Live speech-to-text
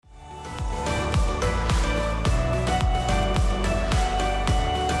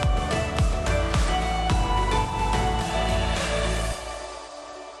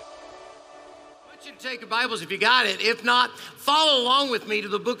Bibles if you got it. If not, follow along with me to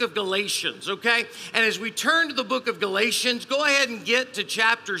the book of Galatians, okay? And as we turn to the book of Galatians, go ahead and get to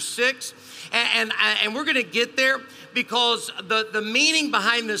chapter 6. And we're going to get there because the meaning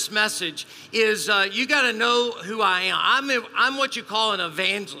behind this message is you got to know who I am. I'm what you call an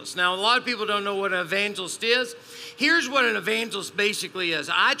evangelist. Now, a lot of people don't know what an evangelist is. Here's what an evangelist basically is.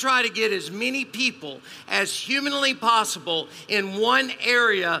 I try to get as many people as humanly possible in one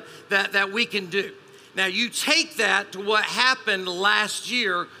area that we can do. Now, you take that to what happened last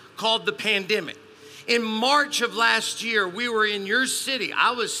year called the pandemic. In March of last year, we were in your city.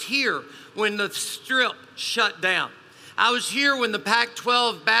 I was here when the Strip shut down. I was here when the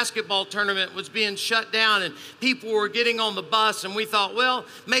Pac-12 basketball tournament was being shut down and people were getting on the bus, and we thought, well,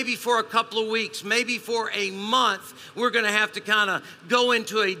 maybe for a couple of weeks, maybe for a month, we're going to have to kind of go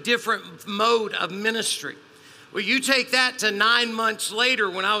into a different mode of ministry. Well, you take that to 9 months later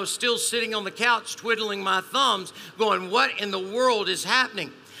when I was still sitting on the couch twiddling my thumbs going, what in the world is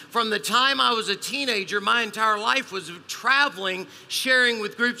happening? From the time I was a teenager, my entire life was traveling, sharing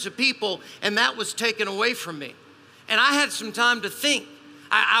with groups of people, and that was taken away from me. And I had some time to think.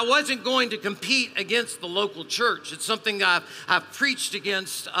 I wasn't going to compete against the local church. It's something I've preached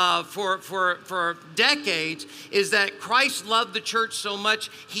against for decades, is that Christ loved the church so much,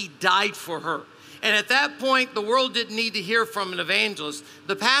 he died for her. And at that point, the world didn't need to hear from an evangelist.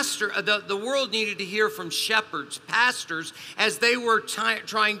 The world needed to hear from shepherds, pastors, as they were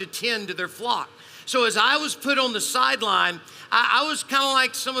trying to tend to their flock. So as I was put on the sideline, I was kind of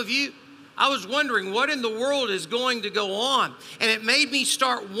like some of you. I was wondering what in the world is going to go on. And it made me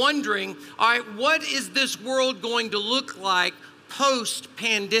start wondering, all right, what is this world going to look like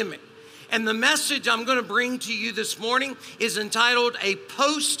post-pandemic? And the message I'm going to bring to you this morning is entitled A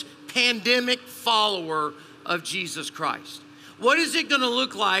Post-Pandemic Follower of Jesus Christ. What is it going to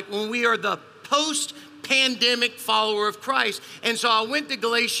look like when we are the post-pandemic follower of Christ? And so I went to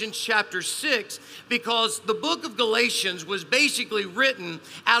Galatians chapter 6 because the book of Galatians was basically written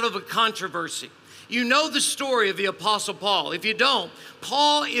out of a controversy. You know the story of the Apostle Paul. If you don't,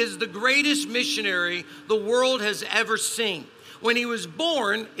 Paul is the greatest missionary the world has ever seen. When he was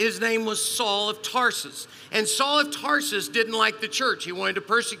born, his name was Saul of Tarsus. And Saul of Tarsus didn't like the church. He wanted to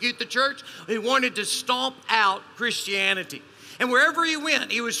persecute the church. He wanted to stomp out Christianity. And wherever he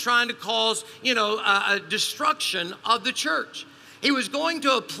went, he was trying to cause, a destruction of the church. He was going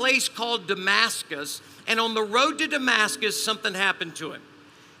to a place called Damascus, and on the road to Damascus, something happened to him.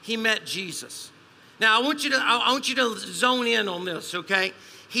 He met Jesus. Now, I want you to zone in on this, okay?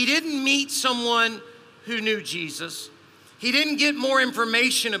 He didn't meet someone who knew Jesus. He didn't get more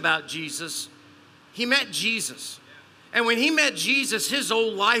information about Jesus. He met Jesus. And when he met Jesus, his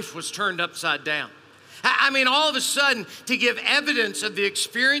whole life was turned upside down. I mean, all of a sudden, to give evidence of the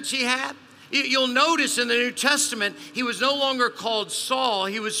experience he had, you'll notice in the New Testament, he was no longer called Saul.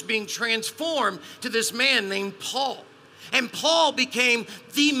 He was being transformed to this man named Paul. And Paul became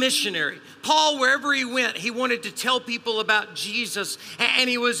the missionary. Paul, wherever he went, he wanted to tell people about Jesus. And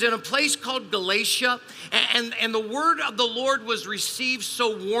he was in a place called Galatia. And the word of the Lord was received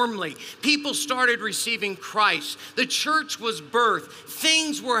so warmly. People started receiving Christ. The church was birthed.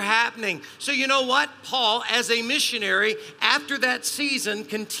 Things were happening. So you know what? Paul, as a missionary, after that season,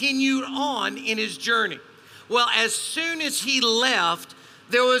 continued on in his journey. Well, as soon as he left,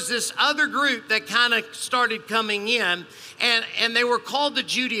 there was this other group that kind of started coming in, and they were called the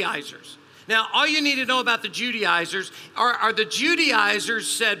Judaizers. Now, all you need to know about the Judaizers are the Judaizers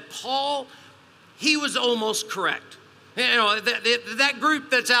said Paul, he was almost correct. That group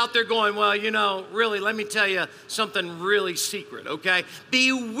that's out there going, well, really, let me tell you something really secret, okay?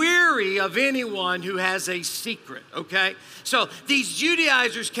 Be wary of anyone who has a secret, okay? So these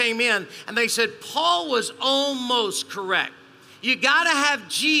Judaizers came in, and they said Paul was almost correct. You got to have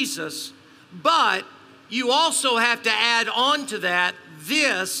Jesus, but you also have to add on to that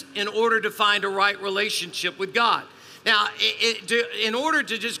this in order to find a right relationship with God. Now, in order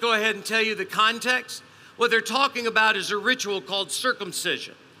to just go ahead and tell you the context, what they're talking about is a ritual called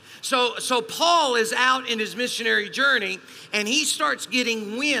circumcision. So Paul is out in his missionary journey, and he starts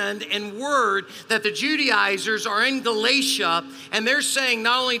getting wind and word that the Judaizers are in Galatia, and they're saying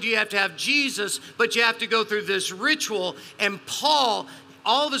not only do you have to have Jesus, but you have to go through this ritual. And Paul,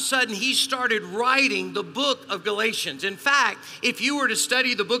 all of a sudden, he started writing the book of Galatians. In fact, if you were to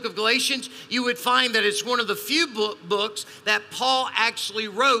study the book of Galatians, you would find that it's one of the few books that Paul actually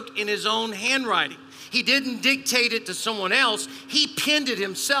wrote in his own handwriting. He didn't dictate it to someone else. He penned it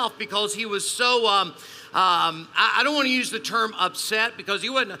himself because he was so, I don't want to use the term upset because he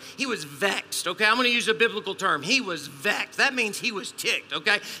was vexed, okay? I'm going to use a biblical term. He was vexed. That means he was ticked,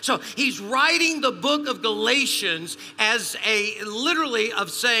 okay? So he's writing the book of Galatians as literally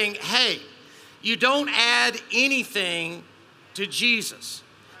of saying, hey, you don't add anything to Jesus.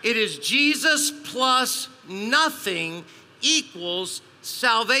 It is Jesus plus nothing equals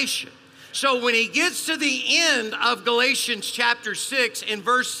salvation. So when he gets to the end of Galatians chapter 6 in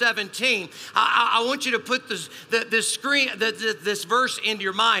verse 17, I want you to put this verse into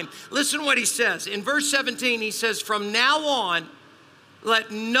your mind. Listen to what he says. In verse 17, he says, from now on,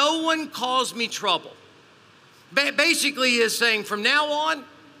 let no one cause me trouble. Basically, he is saying, from now on,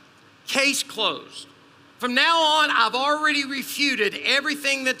 case closed. From now on, I've already refuted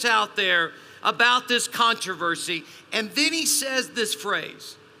everything that's out there about this controversy. And then he says this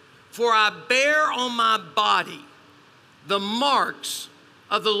phrase, for I bear on my body the marks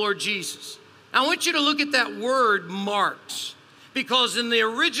of the Lord Jesus. Now, I want you to look at that word marks, because in the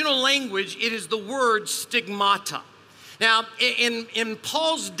original language, it is the word stigmata. Now, in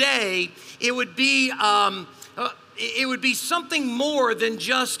Paul's day, it would be something more than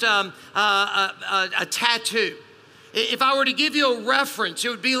just a tattoo. If I were to give you a reference, it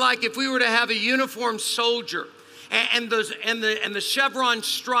would be like if we were to have a uniformed soldier and the chevron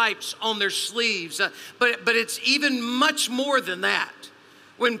stripes on their sleeves. But it's even much more than that.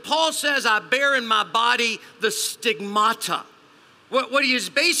 When Paul says, I bear in my body the stigmata, what he is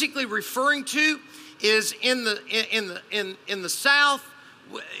basically referring to is in the South,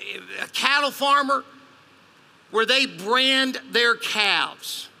 a cattle farmer, where they brand their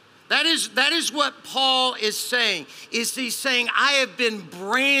calves. That is what Paul is saying. He's saying, I have been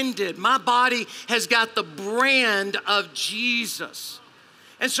branded. My body has got the brand of Jesus.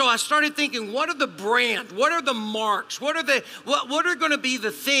 And so I started thinking, what are the brand? What are the marks? What are going to be the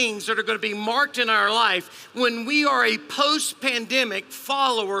things that are going to be marked in our life when we are a post-pandemic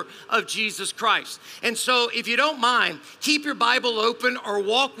follower of Jesus Christ? And so if you don't mind, keep your Bible open or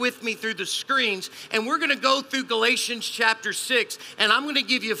walk with me through the screens, and we're going to go through Galatians chapter 6, and I'm going to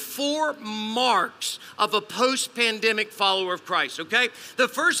give you 4 marks of a post-pandemic follower of Christ, okay? The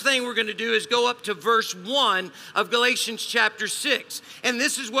first thing we're going to do is go up to verse 1 of Galatians chapter 6, and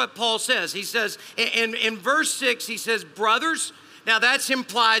this is what Paul says. He says, in verse 6, he says, brothers. Now that's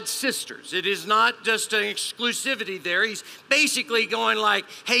implied sisters. It is not just an exclusivity there. He's basically going like,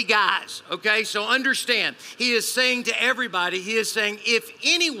 hey guys, okay? So understand, he is saying to everybody, he is saying, if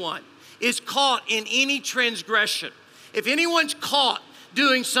anyone is caught in any transgression, if anyone's caught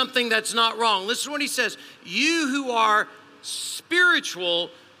doing something that's not wrong, listen to what he says, you who are spiritual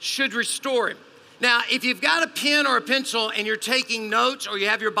should restore him. Now, if you've got a pen or a pencil and you're taking notes or you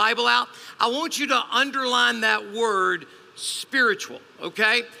have your Bible out, I want you to underline that word spiritual,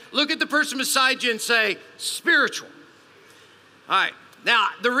 okay? Look at the person beside you and say, spiritual. All right. Now,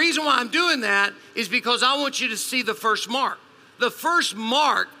 the reason why I'm doing that is because I want you to see the first mark. The first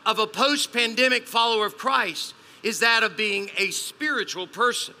mark of a post-pandemic follower of Christ is that of being a spiritual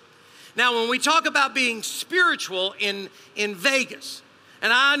person. Now, when we talk about being spiritual in Vegas,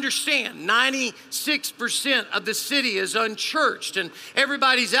 and I understand 96% of the city is unchurched, and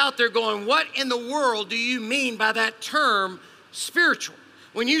everybody's out there going, what in the world do you mean by that term spiritual?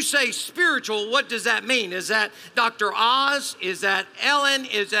 When you say spiritual, what does that mean? Is that Dr. Oz? Is that Ellen?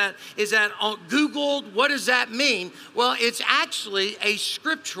 Is that Googled? What does that mean? Well, it's actually a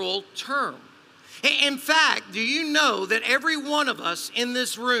scriptural term. In fact, do you know that every one of us in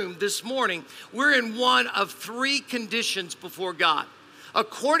this room this morning, we're in one of 3 conditions before God.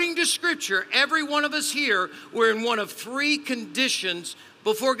 According to Scripture, every one of us here, we're in one of 3 conditions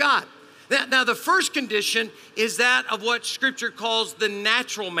before God. Now, the first condition is that of what Scripture calls the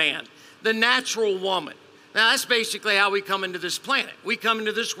natural man, the natural woman. Now, that's basically how we come into this planet. We come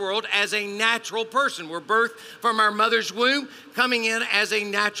into this world as a natural person. We're birthed from our mother's womb, coming in as a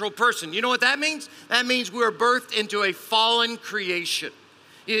natural person. You know what that means? That means we're birthed into a fallen creation.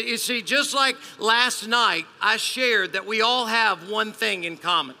 You see, just like last night, I shared that we all have one thing in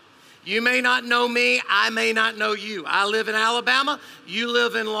common. You may not know me, I may not know you. I live in Alabama, you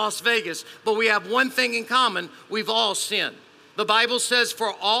live in Las Vegas, but we have one thing in common, we've all sinned. The Bible says,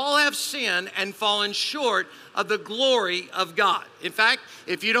 for all have sinned and fallen short of the glory of God. In fact,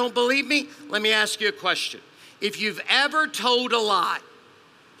 if you don't believe me, let me ask you a question. If you've ever told a lie,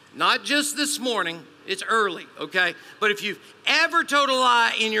 not just this morning, It's early, okay? But if you've ever told a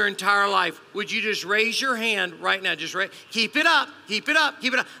lie in your entire life, would you just raise your hand right now? Keep it up, keep it up,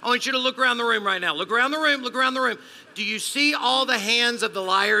 keep it up. I want you to look around the room right now. Look around the room, look around the room. Do you see all the hands of the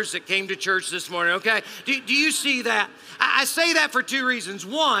liars that came to church this morning, okay? Do you see that? I say that for two reasons.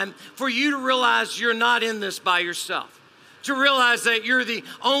 One, for you to realize you're not in this by yourself. To realize that you're the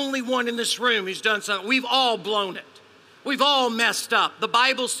only one in this room who's done something. We've all blown it. We've all messed up. The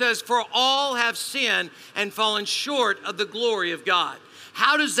Bible says, for all have sinned and fallen short of the glory of God.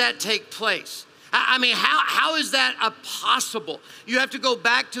 How does that take place? I mean, how is that possible? You have to go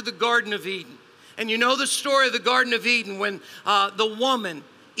back to the Garden of Eden. And you know the story of the Garden of Eden when the woman,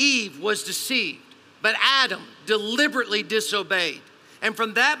 Eve, was deceived, but Adam deliberately disobeyed. And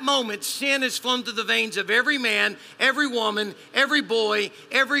from that moment, sin has flown through the veins of every man, every woman, every boy,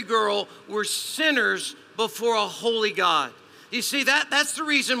 every girl. We're sinners before a holy God. You see, that's the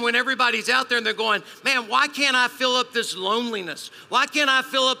reason when everybody's out there and they're going, man, why can't I fill up this loneliness? Why can't I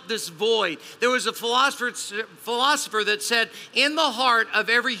fill up this void? There was a philosopher that said, in the heart of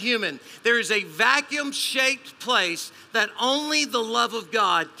every human, there is a vacuum-shaped place that only the love of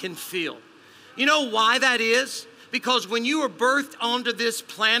God can fill. You know why that is? Because when you were birthed onto this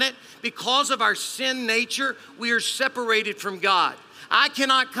planet, because of our sin nature, we are separated from God. I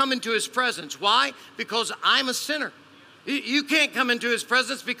cannot come into his presence. Why? Because I'm a sinner. You can't come into his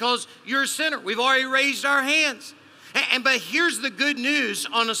presence because you're a sinner. We've already raised our hands. But here's the good news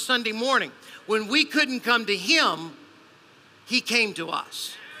on a Sunday morning. When we couldn't come to him, he came to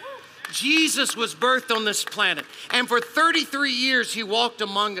us. Jesus was birthed on this planet. And for 33 years, he walked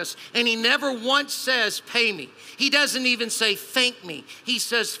among us. And he never once says, pay me. He doesn't even say, thank me. He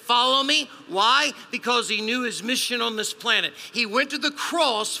says, follow me. Why? Because he knew his mission on this planet. He went to the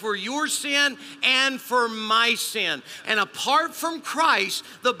cross for your sin and for my sin. And apart from Christ,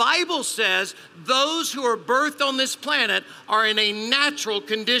 the Bible says those who are birthed on this planet are in a natural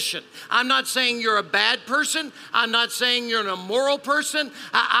condition. I'm not saying you're a bad person. I'm not saying you're an immoral person.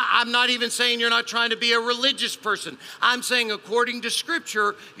 I'm not even saying you're not trying to be a religious person. I'm saying according to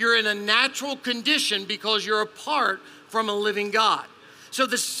Scripture, you're in a natural condition because you're apart from a living God. So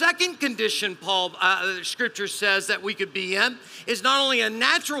the second condition Scripture says that we could be in is not only a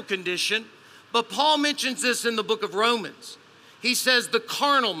natural condition, but Paul mentions this in the book of Romans. He says the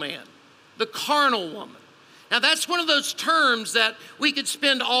carnal man, the carnal woman. Now that's one of those terms that we could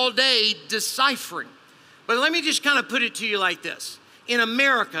spend all day deciphering. But let me just kind of put it to you like this. In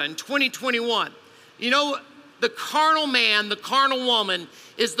America in 2021, you know, the carnal man, the carnal woman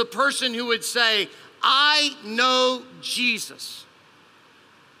is the person who would say, I know Jesus,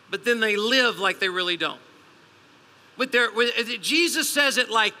 but then they live like they really don't. Jesus says it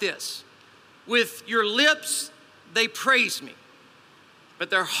like this, with your lips, they praise me, but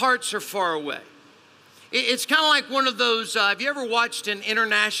their hearts are far away. It's kind of like one of those, have you ever watched an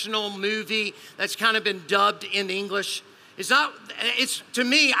international movie that's kind of been dubbed in English? To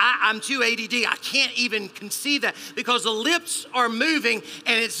me, I'm too ADD. I can't even conceive that because the lips are moving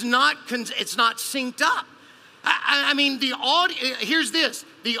and it's not synced up. I mean, the audio, here's this.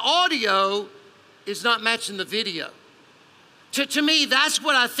 The audio is not matching the video. To me, that's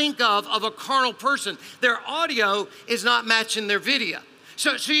what I think of a carnal person. Their audio is not matching their video.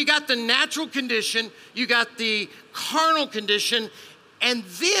 So you got the natural condition, you got the carnal condition, and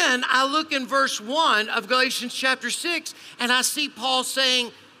then I look in verse 1 of Galatians chapter 6, and I see Paul saying,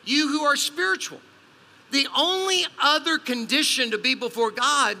 you who are spiritual. The only other condition to be before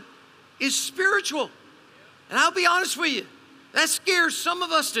God is spiritual. And I'll be honest with you, that scares some of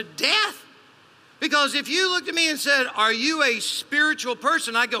us to death. Because if you looked at me and said, are you a spiritual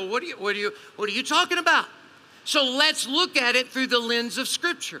person? I go, what are you talking about? So let's look at it through the lens of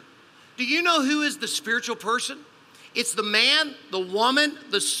Scripture. Do you know who is the spiritual person? It's the man, the woman,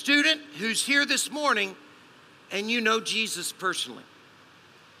 the student who's here this morning, and you know Jesus personally.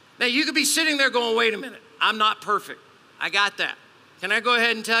 Now, you could be sitting there going, wait a minute, I'm not perfect. I got that. Can I go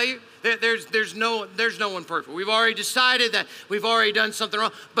ahead and tell you? There's no one perfect. We've already decided that we've already done something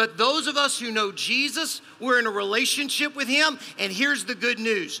wrong. But those of us who know Jesus, we're in a relationship with him. And here's the good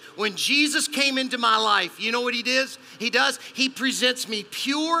news. When Jesus came into my life, you know what he does? He presents me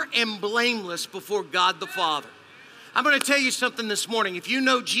pure and blameless before God the Father. I'm going to tell you something this morning. If you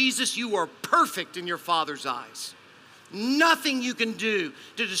know Jesus, you are perfect in your Father's eyes. Nothing you can do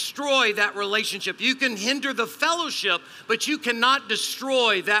to destroy that relationship. You can hinder the fellowship, but you cannot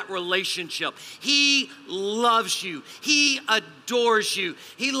destroy that relationship. He loves you. He adores you.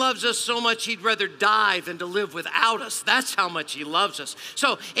 He loves us so much he'd rather die than to live without us. That's how much he loves us.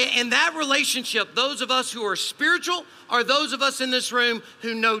 So in that relationship, those of us who are spiritual are those of us in this room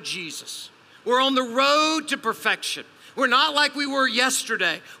who know Jesus. We're on the road to perfection. We're not like we were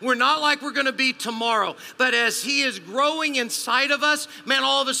yesterday. We're not like we're going to be tomorrow. But as he is growing inside of us, man,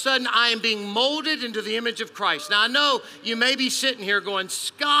 all of a sudden I am being molded into the image of Christ. Now I know you may be sitting here going,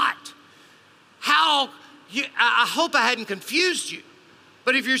 Scott, I hope I hadn't confused you.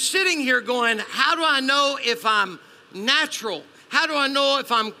 But if you're sitting here going, how do I know if I'm natural? How do I know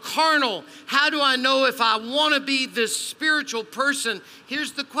if I'm carnal? How do I know if I want to be this spiritual person?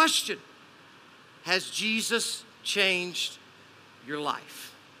 Here's the question. Has Jesus changed your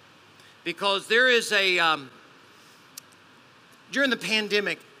life? Because there is during the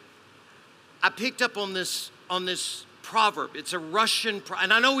pandemic, I picked up on this proverb. It's a Russian,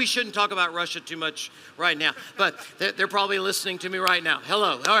 and I know we shouldn't talk about Russia too much right now, but they're probably listening to me right now.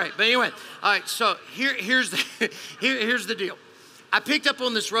 Hello. All right. But anyway, all right. So here's the deal. I picked up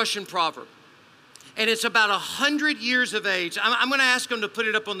on this Russian proverb, and it's about 100 years of age. I'm going to ask them to put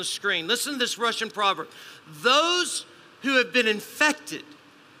it up on the screen. Listen to this Russian proverb. Those who have been infected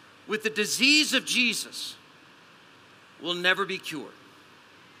with the disease of Jesus will never be cured.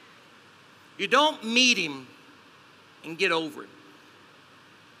 You don't meet him and get over it.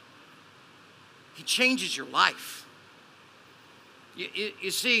 He changes your life.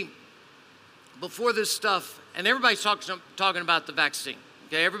 You see, before this stuff, and everybody's talking about the vaccine,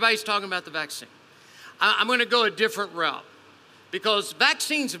 okay? Everybody's talking about the vaccine. I'm going to go a different route because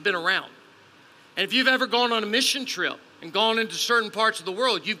vaccines have been around. And if you've ever gone on a mission trip and gone into certain parts of the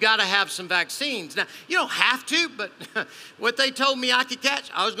world, you've got to have some vaccines. Now, you don't have to, but what they told me I could catch,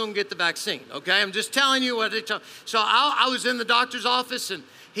 I was going to get the vaccine, okay? I'm just telling you what they told. So I was in the doctor's office, and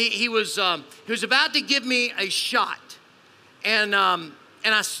he was about to give me a shot. And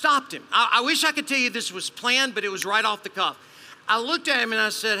I stopped him. I wish I could tell you this was planned, but it was right off the cuff. I looked at him and I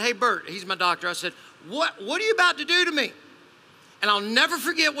said, hey, Bert, he's my doctor. I said, what are you about to do to me? And I'll never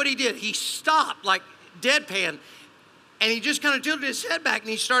forget what he did. He stopped like deadpan, and he just kind of tilted his head back and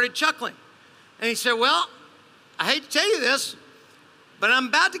he started chuckling. And he said, well, I hate to tell you this, but I'm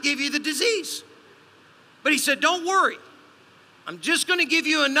about to give you the disease. But he said, don't worry. I'm just going to give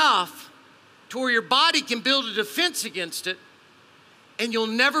you enough to where your body can build a defense against it, and you'll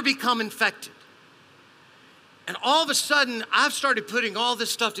never become infected. And all of a sudden, I've started putting all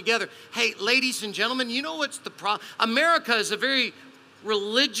this stuff together. Hey, ladies and gentlemen, you know what's the problem? America is a very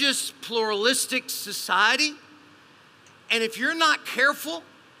religious, pluralistic society. And if you're not careful,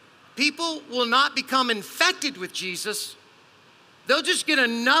 people will not become infected with Jesus. They'll just get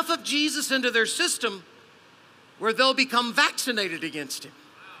enough of Jesus into their system where they'll become vaccinated against him.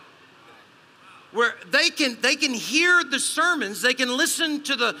 Where they can hear the sermons, they can listen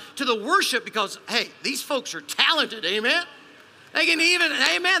to the worship because, hey, these folks are talented, amen? They can even,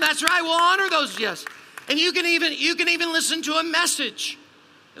 amen, that's right, we'll honor those, yes. And you can even listen to a message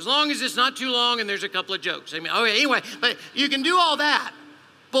as long as it's not too long and there's a couple of jokes, amen? Okay, anyway, but you can do all that,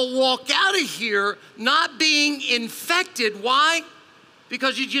 but walk out of here not being infected. Why?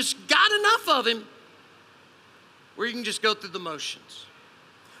 Because you just got enough of him where you can just go through the motions.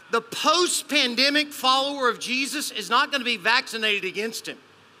 The post-pandemic follower of Jesus is not going to be vaccinated against him.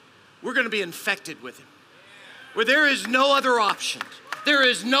 We're going to be infected with him. Where there is no other option. There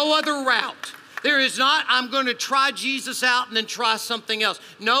is no other route. There is not, I'm going to try Jesus out and then try something else.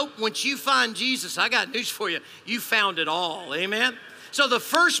 Nope, once you find Jesus, I got news for you. You found it all, amen? So the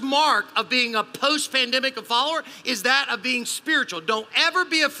first mark of being a post-pandemic follower is that of being spiritual. Don't ever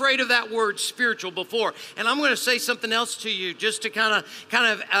be afraid of that word spiritual before. And I'm going to say something else to you just to kind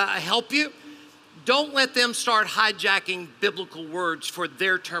of help you. Don't let them start hijacking biblical words for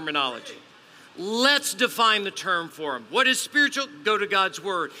their terminology. Let's define the term for them. What is spiritual? Go to God's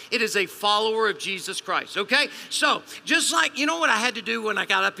word. It is a follower of Jesus Christ, okay? So just like, you know what I had to do when I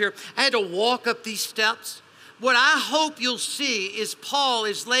got up here? I had to walk up these steps. What I hope you'll see is Paul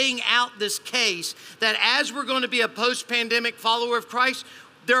is laying out this case that as we're going to be a post-pandemic follower of Christ,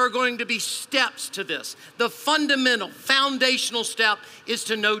 there are going to be steps to this. The fundamental, foundational step is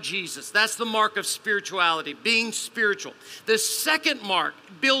to know Jesus. That's the mark of spirituality, being spiritual. The second mark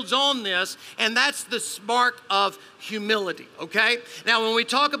builds on this, and that's the mark of humility, okay? Now, when we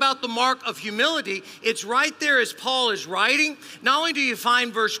talk about the mark of humility, it's right there as Paul is writing. Not only do you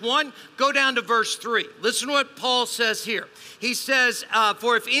find verse 1, go down to verse 3. Listen to what Paul says here. He says,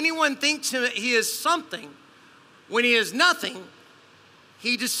 for if anyone thinks he is something when he is nothing,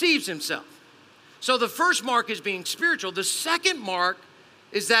 he deceives himself. So the first mark is being spiritual. The second mark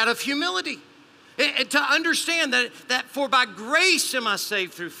is that of humility. To understand that for by grace am I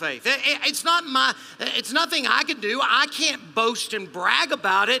saved through faith. It's nothing I can do. I can't boast and brag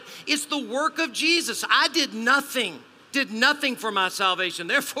about it. It's the work of Jesus. I did nothing did nothing for my salvation.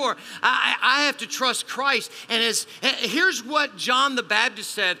 Therefore, I have to trust Christ. And here's what John the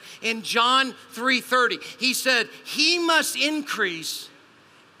Baptist said in John 3:30. He said, he must increase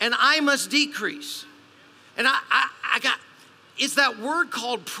and I must decrease. And it's that word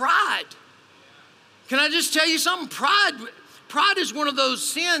called pride. Can I just tell you something? Pride is one of those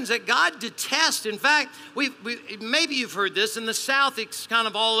sins that God detests. In fact, maybe you've heard this. In the South, it's kind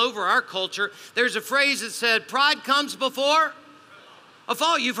of all over our culture. There's a phrase that said, pride comes before a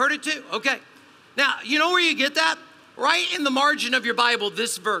fall. You've heard it too? Okay. Now, you know where you get that? Right in the margin of your Bible,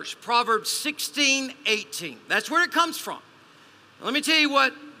 this verse, Proverbs 16:18. That's where it comes from. Let me tell you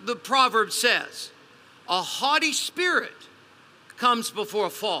what the proverb says. A haughty spirit comes before a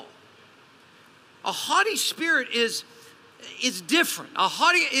fall. A haughty spirit is different. A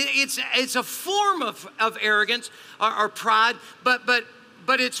haughty, it's a form of arrogance or pride, but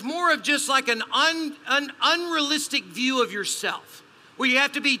it's more of just like an unrealistic view of yourself, where you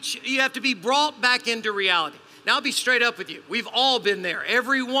have to be brought back into reality. Now, I'll be straight up with you. We've all been there.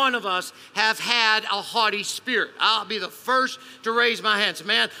 Every one of us have had a haughty spirit. I'll be the first to raise my hand. So,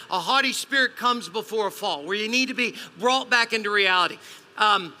 man, a haughty spirit comes before a fall, where you need to be brought back into reality.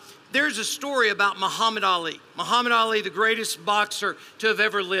 There's a story about Muhammad Ali. Muhammad Ali, the greatest boxer to have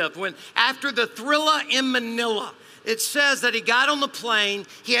ever lived. When after the Thrilla in Manila, it says that he got on the plane,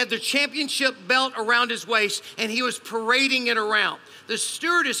 he had the championship belt around his waist, and he was parading it around. The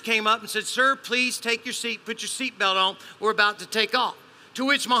stewardess came up and said, sir, please take your seat, put your seatbelt on, we're about to take off. To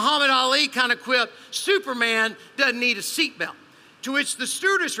which Muhammad Ali kind of quipped, Superman doesn't need a seatbelt. To which the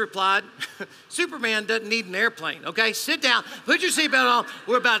stewardess replied, Superman doesn't need an airplane, okay? Sit down, put your seatbelt on,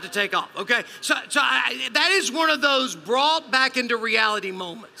 we're about to take off, okay? So that is one of those brought back into reality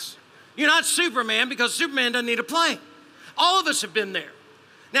moments. You're not Superman because Superman doesn't need a plane. All of us have been there.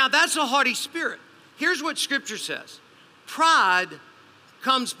 Now, that's a haughty spirit. Here's what Scripture says. Pride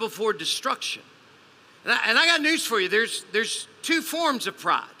comes before destruction. And I got news for you. There's two forms of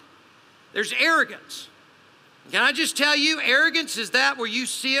pride. There's arrogance. Can I just tell you, arrogance is that where you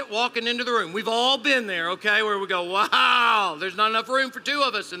see it walking into the room. We've all been there, okay, where we go, wow, there's not enough room for two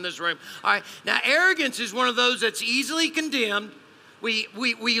of us in this room. All right, now arrogance is one of those that's easily condemned. We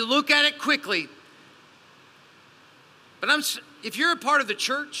look at it quickly. But if you're a part of the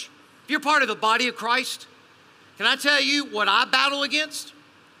church, if you're part of the body of Christ, can I tell you what I battle against?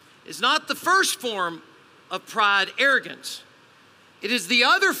 It's not the first form of pride, arrogance. It is the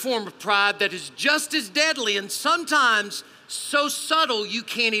other form of pride that is just as deadly and sometimes so subtle you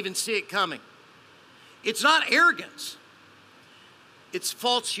can't even see it coming. It's not arrogance. It's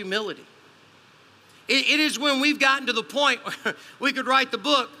false humility. It is when we've gotten to the point where we could write the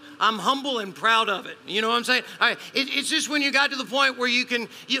book, I'm humble and proud of it. You know what I'm saying? It's just when you got to the point where you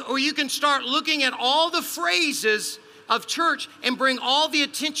can start looking at all the phrases of church and bring all the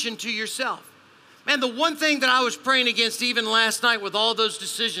attention to yourself. Man, the one thing that I was praying against even last night with all those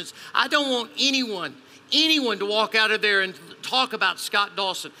decisions, I don't want anyone to walk out of there and talk about Scott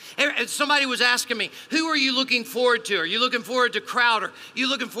Dawson. And somebody was asking me, who are you looking forward to? Are you looking forward to Crowder? Are you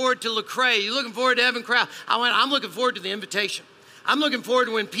looking forward to Lecrae? Are you looking forward to Evan Crowder? I'm looking forward to the invitation. I'm looking forward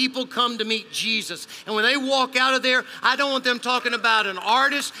to when people come to meet Jesus. And when they walk out of there, I don't want them talking about an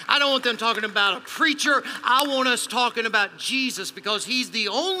artist. I don't want them talking about a preacher. I want us talking about Jesus because he's the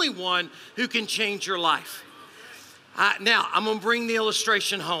only one who can change your life. Now, I'm going to bring the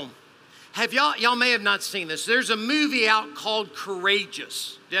illustration home. Have y'all may have not seen this. There's a movie out called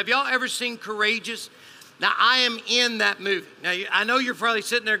Courageous. Have y'all ever seen Courageous? Now, I am in that movie. Now, I know you're probably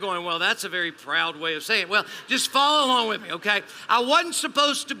sitting there going, well, that's a very proud way of saying it. Well, just follow along with me, okay? I wasn't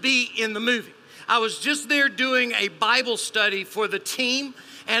supposed to be in the movie. I was just there doing a Bible study for the team.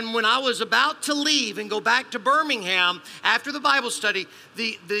 And when I was about to leave and go back to Birmingham after the Bible study,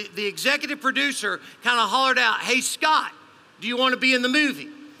 the executive producer kind of hollered out, hey, Scott, do you want to be in the movie?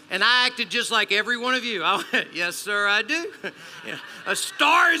 And I acted just like every one of you. I went, yes, sir, I do. A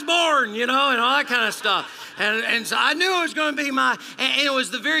star is born, and all that kind of stuff. And so I knew it was going to be and it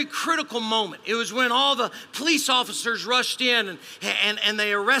was the very critical moment. It was when all the police officers rushed in and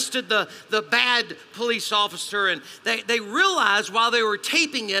they arrested the bad police officer. And they realized while they were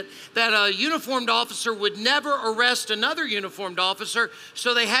taping it that a uniformed officer would never arrest another uniformed officer.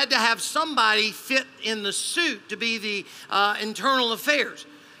 So they had to have somebody fit in the suit to be the internal affairs.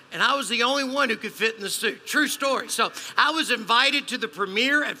 And I was the only one who could fit in the suit. True story. So I was invited to the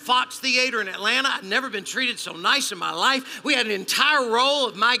premiere at Fox Theater in Atlanta. I'd never been treated so nice in my life. We had an entire roll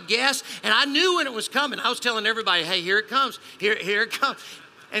of my guests, and I knew when it was coming. I was telling everybody, hey, here it comes. Here it comes.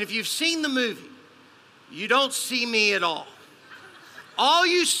 And if you've seen the movie, you don't see me at all. All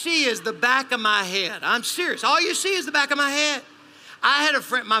you see is the back of my head. I'm serious. All you see is the back of my head. I had a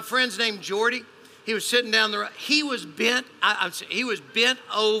friend, my friend's named Jordy. He was sitting down the road. He was bent, he was bent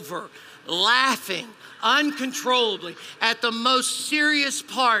over, laughing uncontrollably at the most serious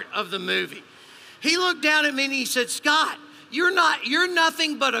part of the movie. He looked down at me and he said, Scott, you're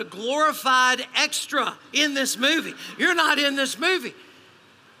nothing but a glorified extra in this movie. You're not in this movie.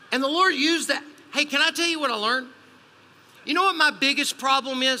 And the Lord used that. Hey, can I tell you what I learned? You know what my biggest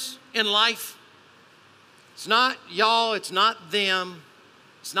problem is in life? It's not y'all, it's not them,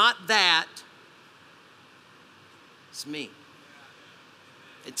 it's not that. It's me.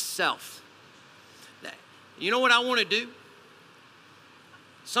 It's self. You know what I want to do?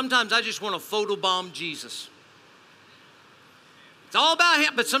 Sometimes I just want to photobomb Jesus. It's all about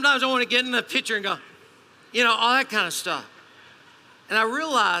him, but sometimes I want to get in the picture and go, you know, all that kind of stuff. And I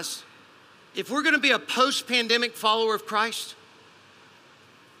realize if we're going to be a post-pandemic follower of Christ,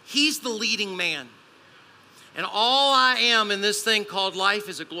 he's the leading man. And all I am in this thing called life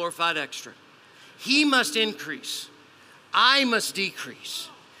is a glorified extra. He must increase. I must decrease.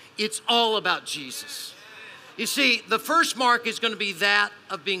 It's all about Jesus. You see, the first mark is going to be that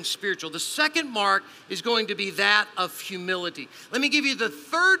of being spiritual. The second mark is going to be that of humility. Let me give you the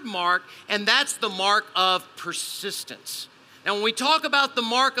third mark, and that's the mark of persistence. Now, when we talk about the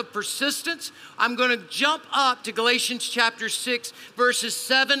mark of persistence, I'm going to jump up to Galatians chapter 6, verses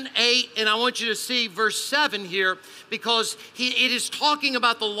 7, 8, and I want you to see verse 7 here because it is talking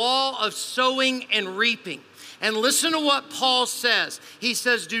about the law of sowing and reaping. And listen to what Paul says. He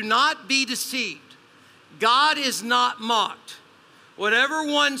says, do not be deceived. God is not mocked. Whatever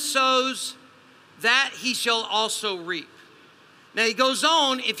one sows, that he shall also reap. Now, he goes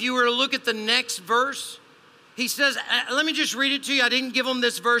on, if you were to look at the next verse, he says, let me just read it to you. I didn't give him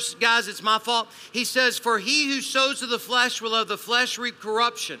this verse, guys. It's my fault. He says, for he who sows to the flesh will of the flesh reap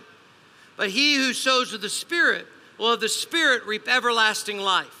corruption. But he who sows to the Spirit will of the Spirit reap everlasting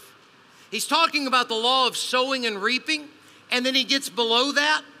life. He's talking about the law of sowing and reaping. And then he gets below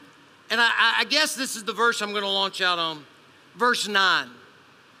that. And I guess this is the verse I'm going to launch out on. Verse 9.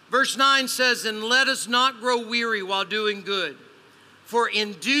 Verse 9 says, and let us not grow weary while doing good. For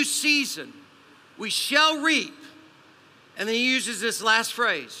in due season, we shall reap. And then he uses this last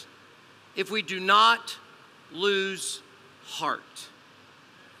phrase, if we do not lose heart.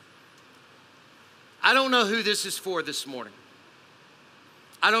 I don't know who this is for this morning.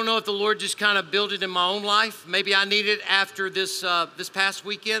 I don't know if the Lord just kind of built it in my own life. Maybe I need it after this past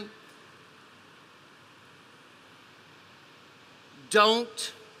weekend.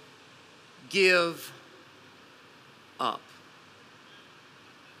 Don't give up.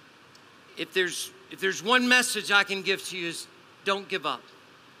 If there's one message I can give to you is don't give up.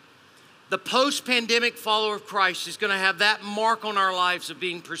 The post-pandemic follower of Christ is going to have that mark on our lives of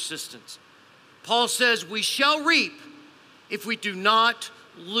being persistent. Paul says we shall reap if we do not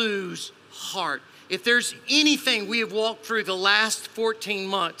lose heart. If there's anything we have walked through the last 14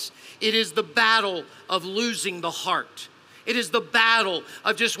 months, it is the battle of losing the heart. It is the battle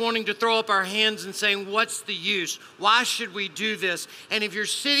of just wanting to throw up our hands and saying, what's the use? Why should we do this? And if you're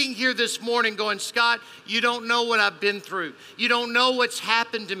sitting here this morning going, Scott, you don't know what I've been through. You don't know what's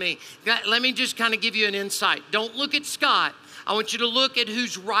happened to me. Let me just kind of give you an insight. Don't look at Scott. I want you to look at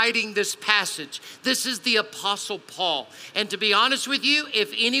who's writing this passage. This is the Apostle Paul. And to be honest with you,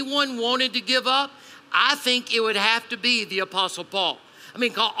 if anyone wanted to give up, I think it would have to be the Apostle Paul. I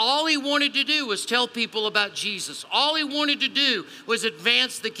mean, all he wanted to do was tell people about Jesus. All he wanted to do was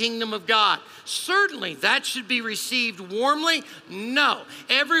advance the kingdom of God. Certainly, that should be received warmly. No.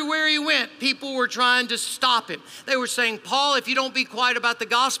 Everywhere he went, people were trying to stop him. They were saying, Paul, if you don't be quiet about the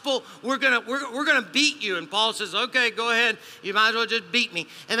gospel, we're gonna beat you. And Paul says, okay, go ahead. You might as well just beat me.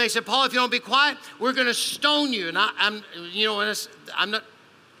 And they said, Paul, if you don't be quiet, we're gonna stone you. And I'm not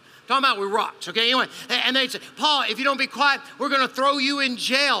talking about with rocks, okay? Anyway, and they said, Paul, if you don't be quiet, we're going to throw you in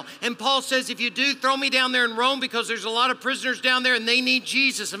jail. And Paul says, if you do, throw me down there in Rome because there's a lot of prisoners down there and they need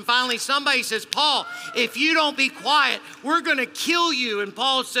Jesus. And finally, somebody says, Paul, if you don't be quiet, we're going to kill you. And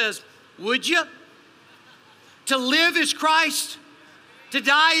Paul says, would you? To live is Christ. To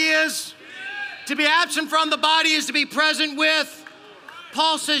die is. To be absent from the body is to be present with.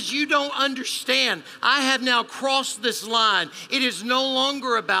 Paul says, you don't understand. I have now crossed this line. It is no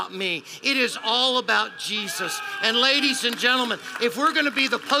longer about me. It is all about Jesus. And ladies and gentlemen, if we're going to be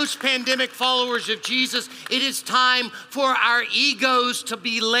the post-pandemic followers of Jesus, it is time for our egos to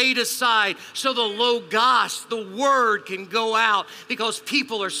be laid aside so the Logos, the word, can go out, because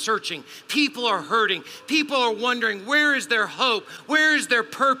people are searching. People are hurting. People are wondering, where is their hope? Where is their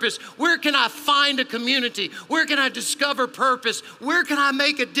purpose? Where can I find a community? Where can I discover purpose? Where can I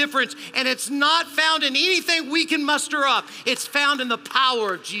make a difference? And it's not found in anything we can muster up. It's found in the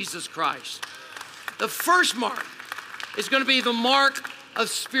power of Jesus Christ. The first mark is going to be the mark of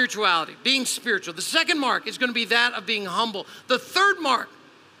spirituality, being spiritual. The second mark is going to be that of being humble. The third mark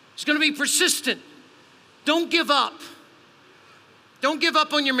is going to be persistent. Don't give up. Don't give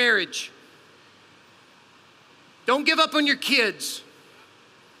up on your marriage. Don't give up on your kids.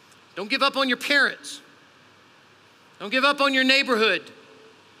 Don't give up on your parents. Don't give up on your neighborhood.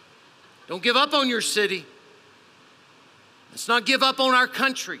 Don't give up on your city. Let's not give up on our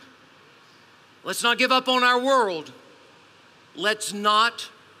country. Let's not give up on our world. Let's not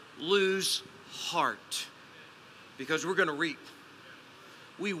lose heart, because we're going to reap.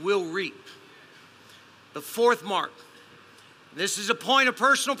 We will reap. The fourth mark. This is a point of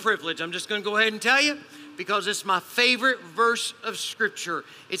personal privilege. I'm just going to go ahead and tell you, because it's my favorite verse of Scripture.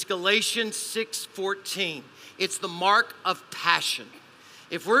 It's Galatians 6:14. It's the mark of passion.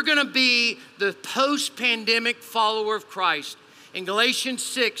 If we're going to be the post-pandemic follower of Christ, in Galatians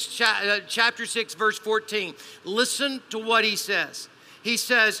 6, chapter 6, verse 14, listen to what he says. He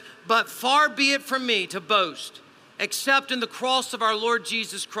says, "But far be it from me to boast, except in the cross of our Lord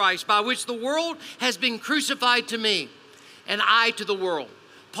Jesus Christ, by which the world has been crucified to me, and I to the world."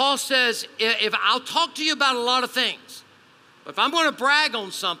 Paul says, if I'll talk to you about a lot of things, but if I'm going to brag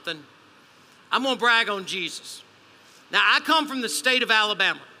on something, I'm going to brag on Jesus. Now, I come from the state of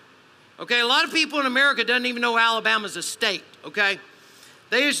Alabama. Okay, a lot of people in America doesn't even know Alabama's a state, okay?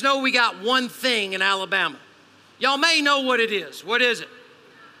 They just know we got one thing in Alabama. Y'all may know what it is. What is it?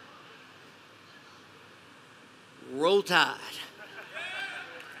 Roll Tide.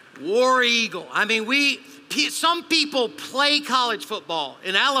 War Eagle. I mean, some people play college football.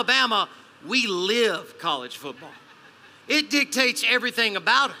 In Alabama, we live college football. It dictates everything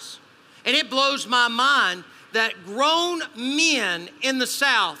about us. And it blows my mind that grown men in the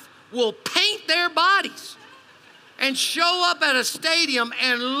South will paint their bodies and show up at a stadium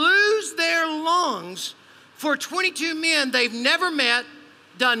and lose their lungs for 22 men they've never met,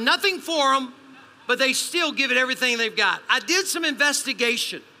 done nothing for them, but they still give it everything they've got. I did some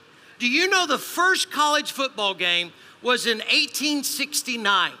investigation. Do you know the first college football game was in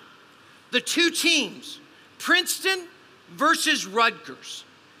 1869? The two teams, Princeton versus Rutgers.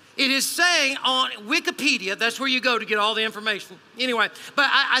 It is saying on Wikipedia, that's where you go to get all the information. Anyway, but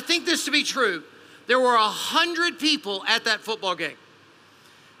I think this to be true. There were 100 people at that football game.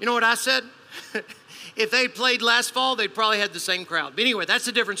 You know what I said? If they played last fall, they'd probably had the same crowd. But anyway, that's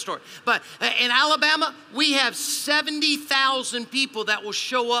a different story. But in Alabama, we have 70,000 people that will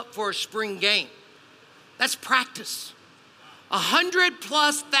show up for a spring game. That's practice.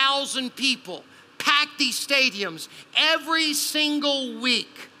 100,000+ people pack these stadiums every single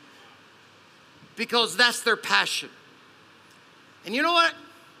week because that's their passion. And you know what?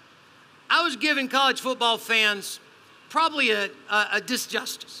 I was giving college football fans probably a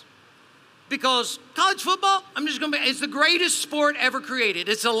disjustice. Because college football, it's the greatest sport ever created.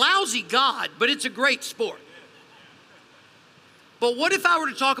 It's a lousy God, but it's a great sport. But what if I were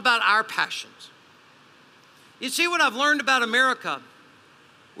to talk about our passions? You see what I've learned about America?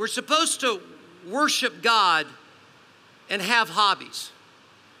 We're supposed to worship God and have hobbies.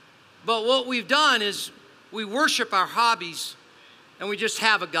 But what we've done is we worship our hobbies and we just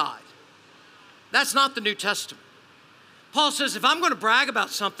have a God. That's not the New Testament. Paul says, if I'm going to brag about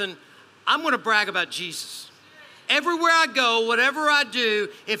something, I'm going to brag about Jesus. Everywhere I go, whatever I do,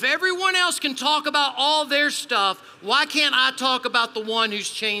 if everyone else can talk about all their stuff, why can't I talk about the one who's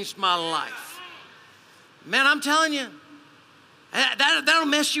changed my life? Man, I'm telling you, that'll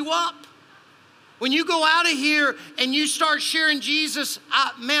mess you up. When you go out of here and you start sharing Jesus,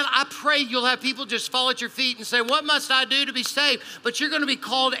 I pray you'll have people just fall at your feet and say, what must I do to be saved? But you're going to be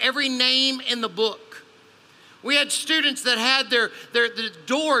called every name in the book. We had students that had their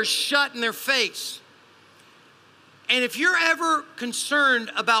doors shut in their face. And if you're ever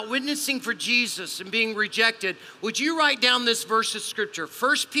concerned about witnessing for Jesus and being rejected, would you write down this verse of Scripture,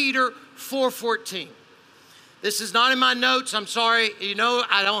 1 Peter 4:14. This is not in my notes. I'm sorry. You know,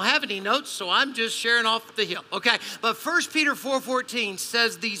 I don't have any notes, so I'm just sharing off the hip. Okay, but 1 Peter 4:14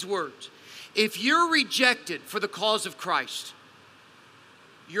 says these words. If you're rejected for the cause of Christ,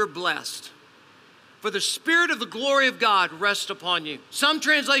 you're blessed. For the Spirit of the glory of God rest upon you. Some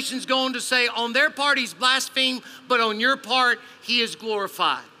translations go on to say, on their part he's blasphemed, but on your part he is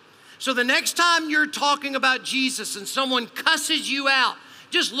glorified. So the next time you're talking about Jesus and someone cusses you out,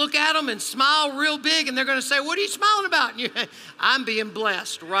 just look at them and smile real big, and they're going to say, what are you smiling about? And I'm being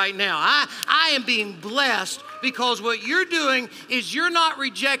blessed right now. I am being blessed because what you're doing is you're not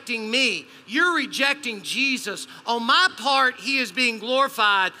rejecting me. You're rejecting Jesus. On my part, he is being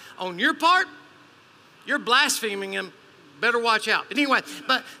glorified. On your part, you're blaspheming him. Better watch out. But anyway,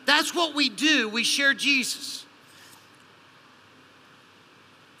 but that's what we do. We share Jesus.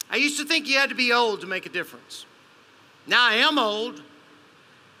 I used to think you had to be old to make a difference. Now I am old,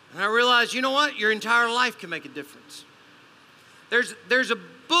 and I realize, you know what? Your entire life can make a difference. There's a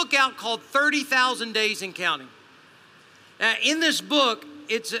book out called 30,000 Days and Counting. In this book,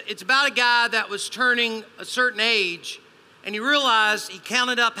 it's about a guy that was turning a certain age, and he realized he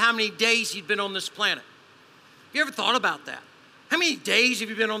counted up how many days he'd been on this planet. Have you ever thought about that? How many days have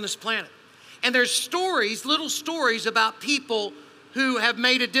you been on this planet? And there's stories, little stories about people who have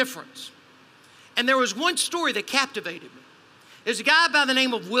made a difference. And there was one story that captivated me. There's a guy by the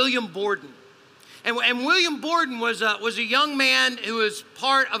name of William Borden. And William Borden was a young man who was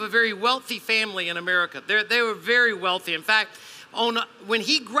part of a very wealthy family in America. They were very wealthy. In fact, when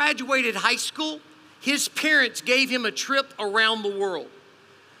he graduated high school, his parents gave him a trip around the world.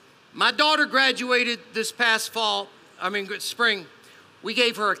 My daughter graduated this past spring. We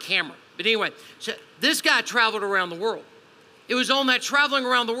gave her a camera. But anyway, so this guy traveled around the world. It was on that traveling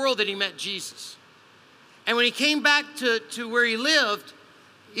around the world that he met Jesus. And when he came back to where he lived,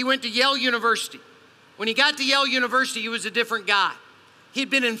 he went to Yale University. When he got to Yale University, he was a different guy. He'd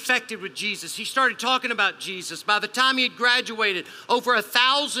been infected with Jesus. He started talking about Jesus. By the time he had graduated, over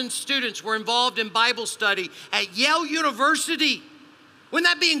 1,000 students were involved in Bible study at Yale University. Wouldn't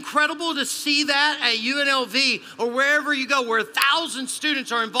that be incredible to see that at UNLV or wherever you go, where 1,000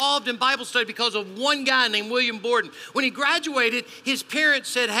 students are involved in Bible study because of one guy named William Borden? When he graduated, his parents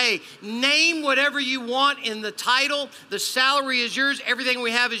said, hey, name whatever you want in the title. The salary is yours. Everything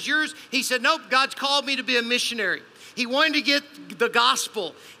we have is yours. He said, nope, God's called me to be a missionary. He wanted to get the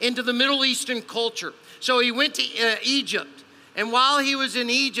gospel into the Middle Eastern culture. So he went to Egypt. And while he was in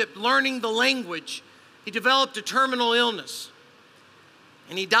Egypt learning the language, he developed a terminal illness.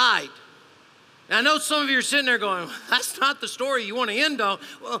 And he died. And I know some of you are sitting there going, that's not the story you want to end on.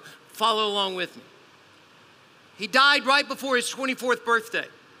 Well, follow along with me. He died right before his 24th birthday.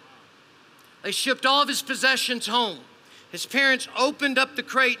 They shipped all of his possessions home. His parents opened up the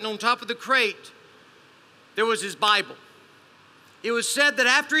crate, and on top of the crate, there was his Bible. It was said that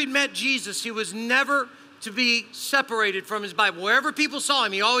after he'd met Jesus, he was never to be separated from his Bible. Wherever people saw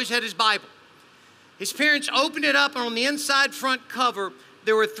him, he always had his Bible. His parents opened it up, and on the inside front cover,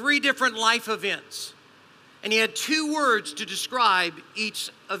 there were 3 different life events. And he had 2 words to describe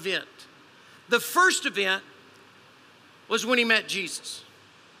each event. The first event was when he met Jesus.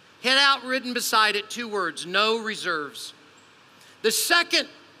 He had outwritten beside it 2 words, no reserves. The second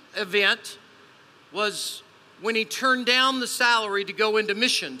event was when he turned down the salary to go into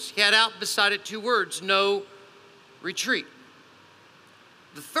missions. He had out beside it 2 words, no retreat.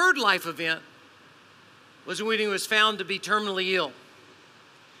 The third life event was when he was found to be terminally ill.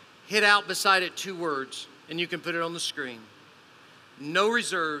 Hit out beside it 2 words, and you can put it on the screen. No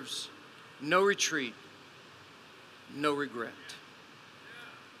reserves, no retreat, no regret.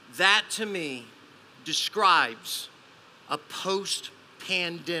 That to me describes a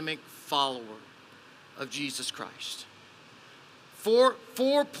post-pandemic follower of Jesus Christ. 4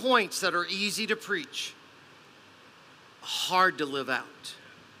 points that are easy to preach, hard to live out.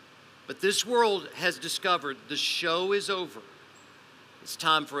 But this world has discovered the show is over. It's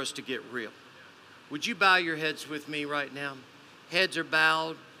time for us to get real. Would you bow your heads with me right now? Heads are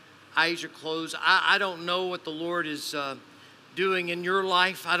bowed, eyes are closed. I don't know what the Lord is doing in your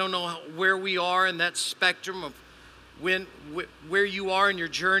life. I don't know where we are in that spectrum of where you are in your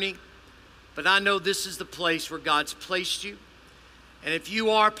journey. But I know this is the place where God's placed you. And if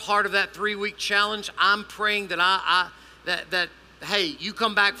you are part of that 3-week challenge, I'm praying that hey, you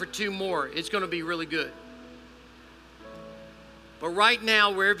come back for 2 more. It's going to be really good. But right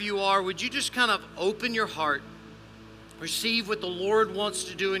now, wherever you are, would you just kind of open your heart, receive what the Lord wants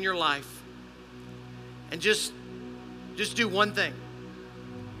to do in your life, and just do one thing.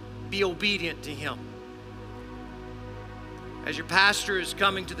 Be obedient to Him. As your pastor is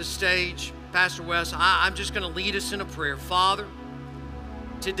coming to the stage, Pastor Wes, I'm just going to lead us in a prayer. Father,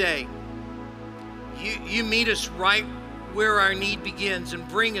 today, you meet us right where our need begins and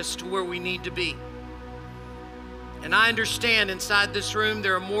bring us to where we need to be. And I understand inside this room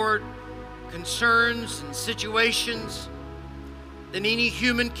there are more concerns and situations than any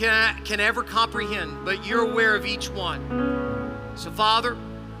human can ever comprehend, but you're aware of each one. So Father,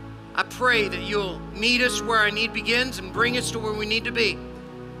 I pray that you'll meet us where our need begins and bring us to where we need to be.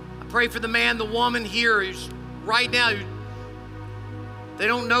 I pray for the man, the woman here who's right now, they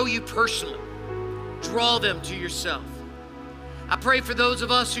don't know you personally. Draw them to yourself. I pray for those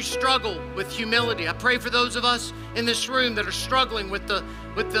of us who struggle with humility. I pray for those of us in this room that are struggling with the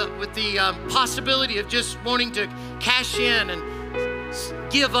possibility of just wanting to cash in and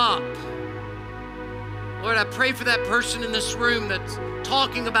give up. Lord, I pray for that person in this room that's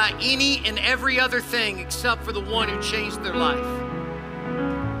talking about any and every other thing except for the one who changed their life.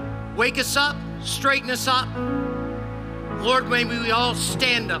 Wake us up, straighten us up. Lord, may we all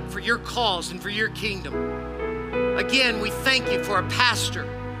stand up for your cause and for your kingdom. Again, we thank you for a pastor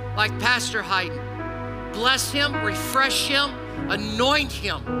like Pastor Hayden. Bless him, refresh him, anoint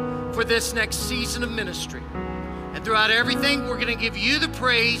him for this next season of ministry. And throughout everything, we're going to give you the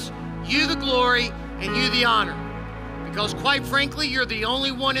praise, you the glory, and you the honor. Because quite frankly, you're the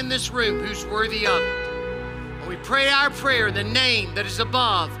only one in this room who's worthy of it. And we pray our prayer in the name that is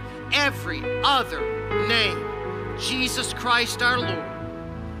above every other name, Jesus Christ our Lord.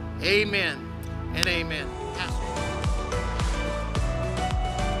 Amen and amen. Pastor.